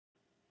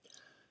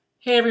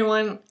Hey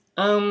everyone,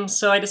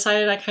 so I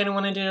decided I kind of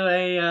want to do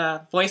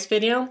a voice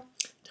video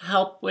to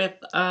help with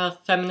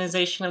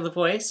feminization of the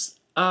voice.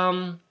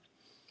 And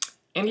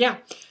yeah,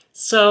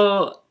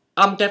 so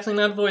I'm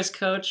definitely not a voice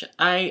coach.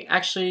 I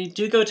actually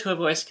do go to a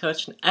voice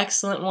coach, an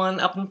excellent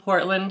one up in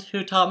Portland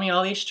who taught me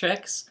all these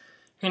tricks.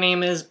 Her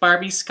name is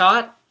Barbie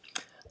Scott,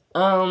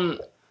 and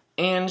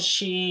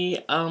she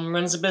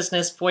runs a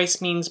business,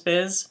 Voice Means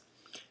Biz.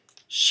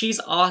 She's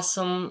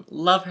awesome,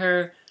 love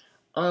her,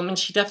 and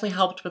she definitely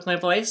helped with my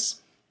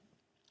voice.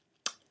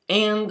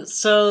 And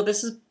so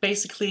this is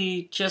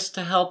basically just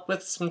to help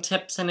with some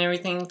tips and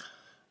everything,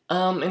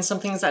 and some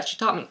things that she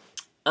taught me.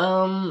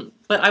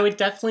 But I would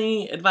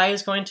definitely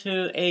advise going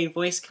to a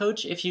voice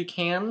coach if you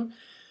can.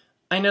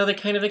 I know they're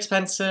kind of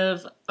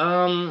expensive,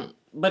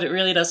 but it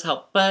really does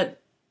help. But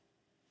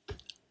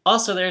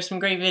also there are some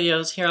great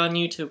videos here on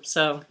YouTube,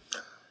 so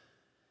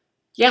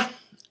yeah.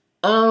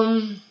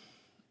 And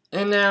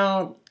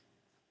now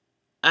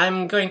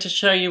I'm going to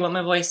show you what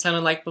my voice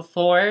sounded like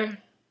before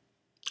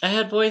I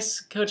had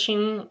voice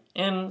coaching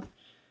and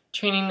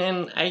training,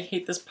 and I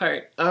hate this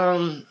part.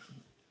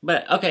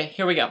 But okay,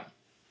 here we go.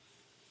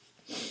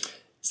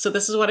 So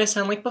this is what I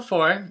sound like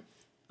before.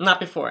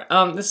 Not before.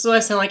 This is what I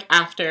sound like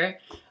after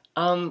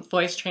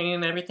voice training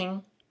and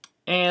everything.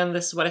 And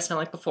this is what I sound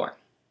like before.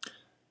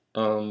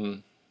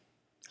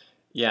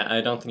 Yeah, I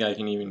don't think I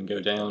can even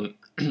go down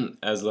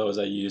as low as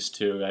I used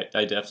to.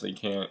 I definitely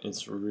can't.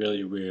 It's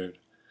really weird.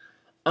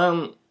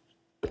 Oh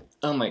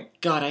my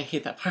god, I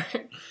hate that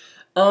part.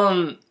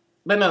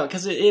 But no,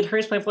 because it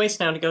hurts my voice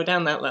now to go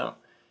down that low.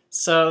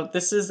 So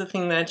this is the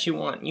thing that you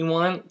want. You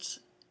want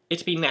it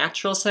to be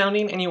natural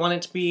sounding, and you want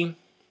it to be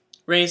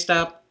raised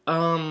up,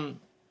 and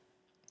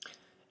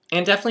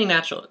definitely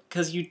natural,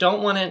 because you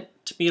don't want it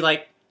to be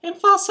like in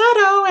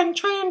falsetto and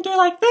try and do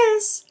like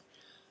this.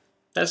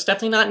 That's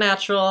definitely not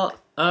natural.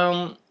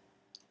 And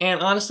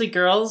honestly,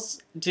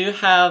 girls do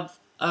have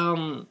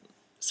some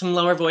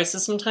lower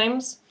voices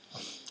sometimes.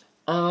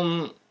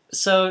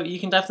 So you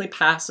can definitely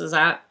pass as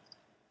that.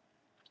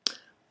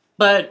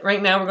 But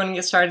right now we're going to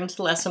get started into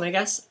the lesson, I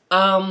guess.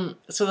 So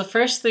the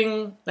first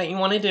thing that you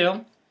want to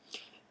do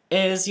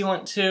is you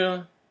want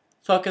to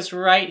focus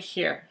right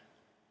here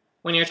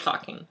when you're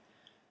talking.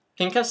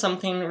 Think of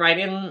something right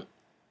in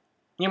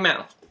your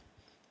mouth.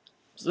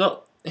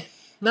 So,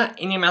 not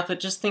in your mouth, but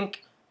just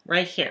think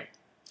right here.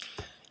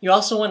 You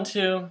also want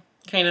to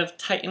kind of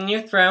tighten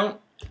your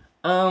throat.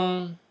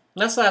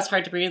 Not so that's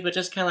hard to breathe, but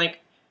just kind of like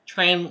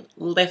try and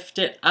lift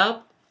it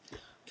up,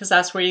 because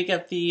that's where you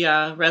get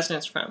the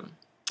resonance from.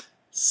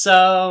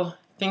 So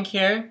think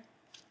here,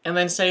 and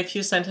then say a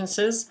few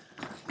sentences.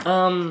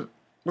 We're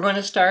going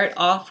to start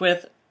off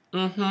with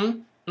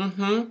and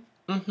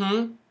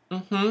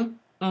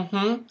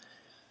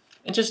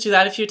just do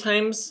that a few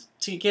times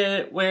to get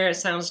it where it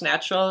sounds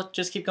natural.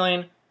 Just keep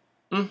going,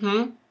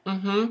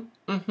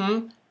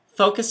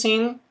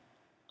 focusing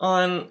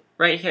on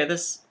right here,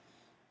 this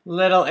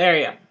little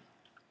area.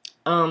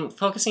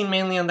 Focusing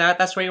mainly on that.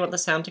 That's where you want the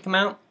sound to come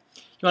out.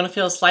 You want to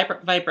feel a slight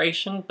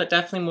vibration, but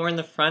definitely more in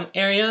the front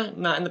area,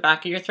 not in the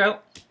back of your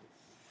throat.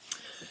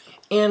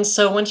 And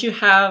so once you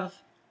have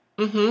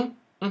and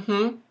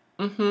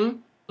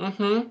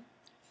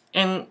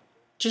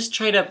just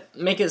try to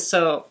make it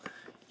so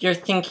you're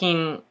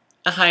thinking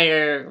a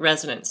higher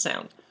resonant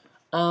sound.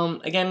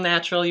 Again,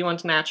 natural, you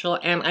want natural,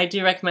 and I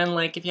do recommend,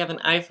 like, if you have an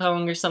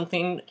iPhone or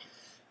something,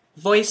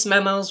 voice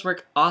memos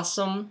work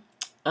awesome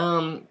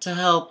to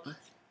help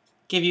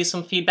give you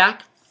some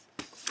feedback.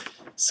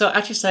 So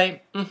after you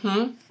say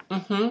you're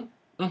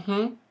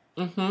going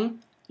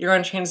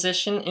to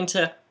transition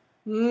into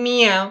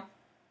meow,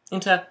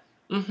 into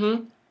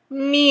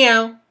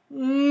meow,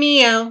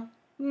 meow,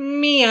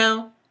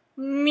 meow,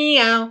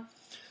 meow.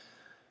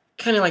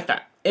 Kind of like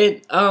that.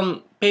 It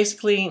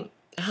basically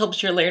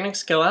helps your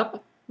larynx go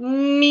up.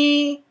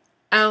 Meow,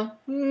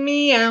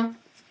 meow.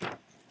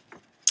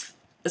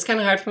 It's kind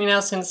of hard for me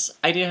now since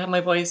I do have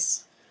my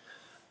voice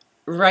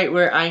right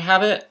where I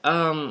have it.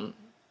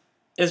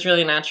 Is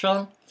really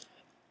natural,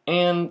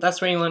 and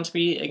that's where you want it to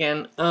be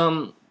again.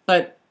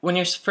 But when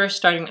you're first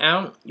starting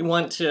out, you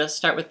want to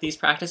start with these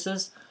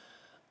practices,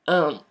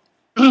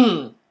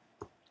 because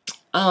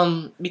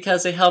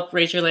they help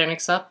raise your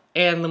larynx up,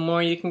 and the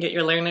more you can get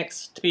your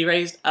larynx to be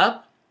raised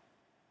up,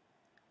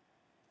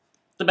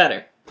 the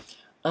better.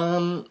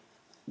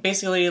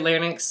 Basically,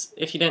 larynx,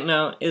 if you didn't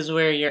know, is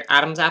where your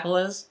Adam's apple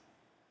is.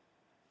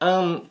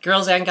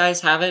 Girls and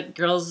guys have it.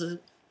 Girls,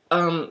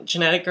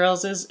 genetic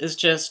girls is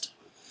just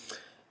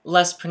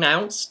less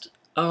pronounced,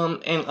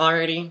 and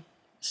already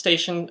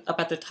stationed up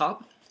at the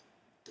top.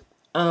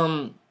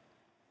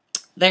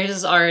 Theirs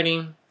is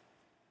already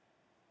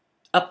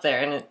up there,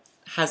 and it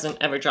hasn't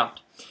ever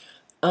dropped.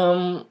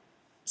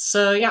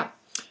 So yeah,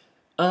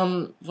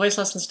 voice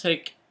lessons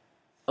take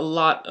a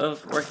lot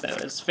of work though.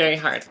 It's very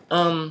hard.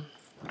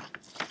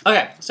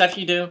 Okay, so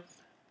after you do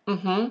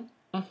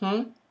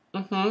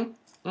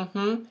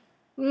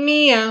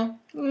meow,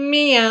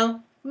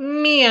 meow,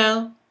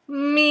 meow,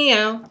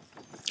 meow,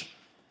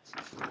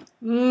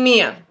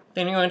 meow.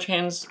 then you're going to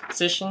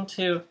transition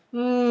to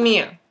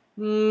Mia.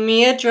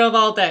 Mia drove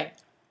all day.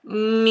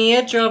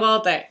 Mia drove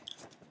all day.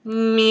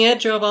 Mia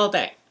drove all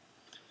day.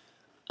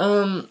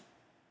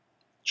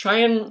 Try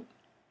and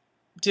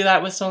do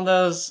that with some of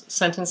those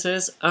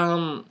sentences.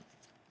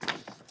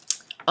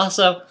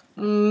 Also,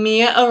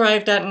 Mia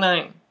arrived at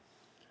 9.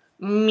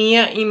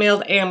 Mia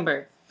emailed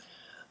Amber.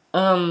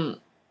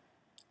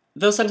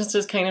 Those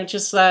sentences kind of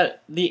just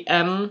that the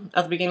M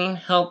at the beginning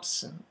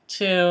helps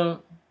to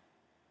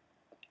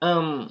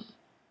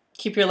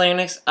keep your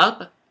larynx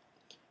up.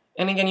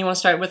 And again, you want to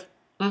start with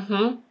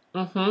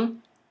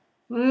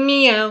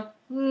meow,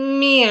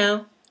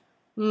 meow.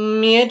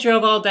 Mia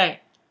drove all day.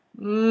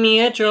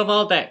 Mia drove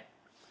all day.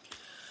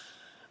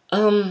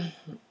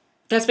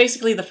 That's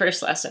basically the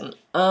first lesson.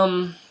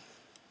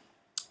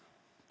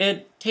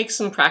 It takes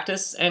some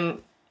practice,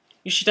 and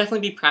you should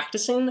definitely be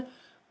practicing,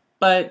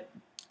 but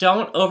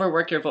don't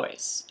overwork your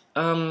voice,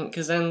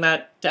 because then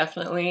that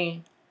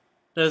definitely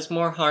does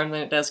more harm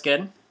than it does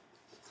good.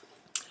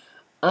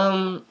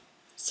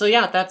 So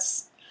yeah,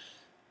 that's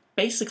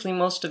basically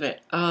most of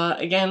it.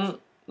 Again,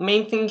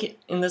 main thing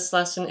in this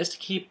lesson is to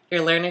keep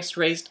your larynx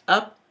raised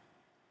up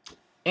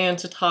and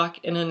to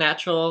talk in a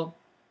natural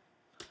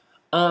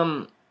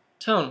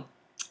tone,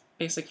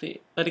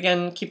 basically. But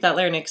again, keep that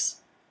larynx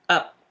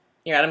up,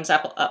 your Adam's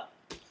apple up.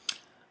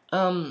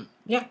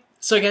 Yeah.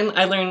 So again,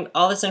 I learned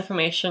all this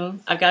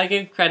information. I've got to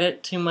give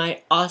credit to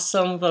my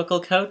awesome vocal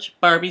coach,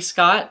 Barbie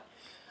Scott,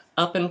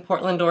 up in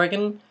Portland,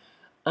 Oregon.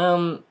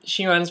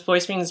 She runs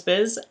Voice Means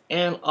Biz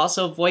and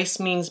also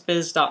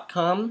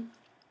voicemeansbiz.com.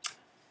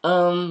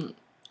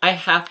 I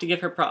have to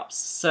give her props.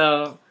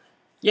 So,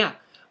 yeah.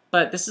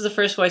 But this is the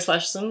first voice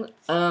lesson.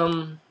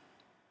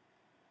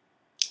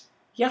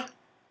 Yeah.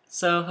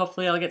 So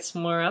hopefully I'll get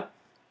some more up.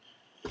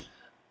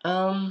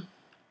 If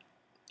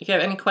you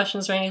have any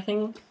questions or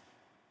anything,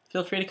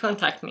 feel free to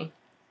contact me.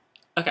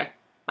 Okay.